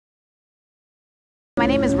My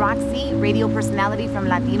name is Raq-C, radio personality from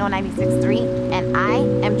Latino 96.3, and I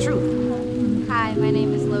am Truth. Hi, my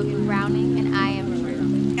name is Logan Browning, and I am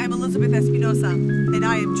Truth. I'm Elizabeth Espinosa, and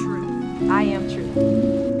I am Truth. I am Truth.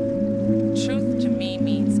 Truth to me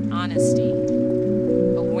means honesty,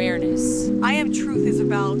 awareness. I am Truth is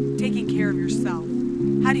about taking care of yourself.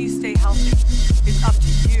 How do you stay healthy? It's up to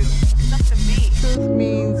you. It's up to me. Truth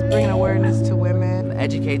means bringing awareness to women.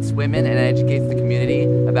 Educates women and educates the community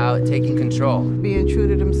about taking control. Being true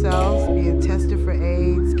to themselves, being tested for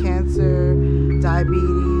AIDS, cancer,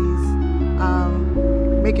 diabetes,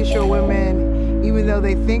 making sure women, even though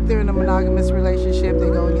they think they're in a monogamous relationship, they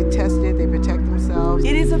go and get tested, they protect themselves.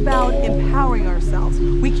 It is about empowering ourselves.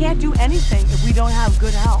 We can't do anything if we don't have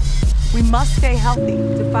good health. We must stay healthy.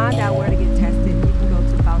 To find out where to get tested, you can go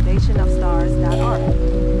to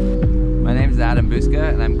foundationofstars.org. My name is Adam Buska,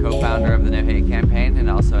 and I'm co-founder of the No Hate campaign and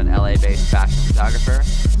also an LA-based fashion photographer.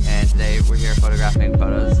 And today we're here photographing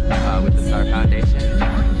photos with the S.T.A.R Foundation. The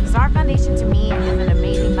S.T.A.R Foundation to me is an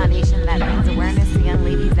amazing foundation that brings awareness to young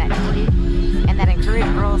ladies that need it and that encourage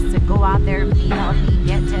girls to go out there, be healthy,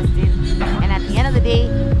 get tested, and at the end of the day,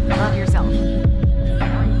 love yourself.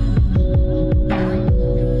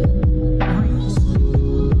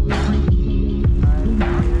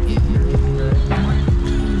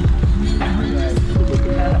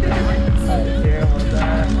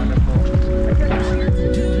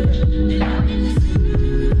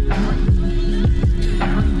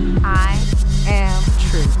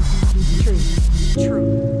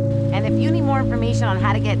 And if you need more information on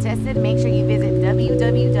how to get tested, make sure you visit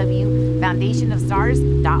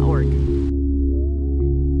www.foundationofstars.org.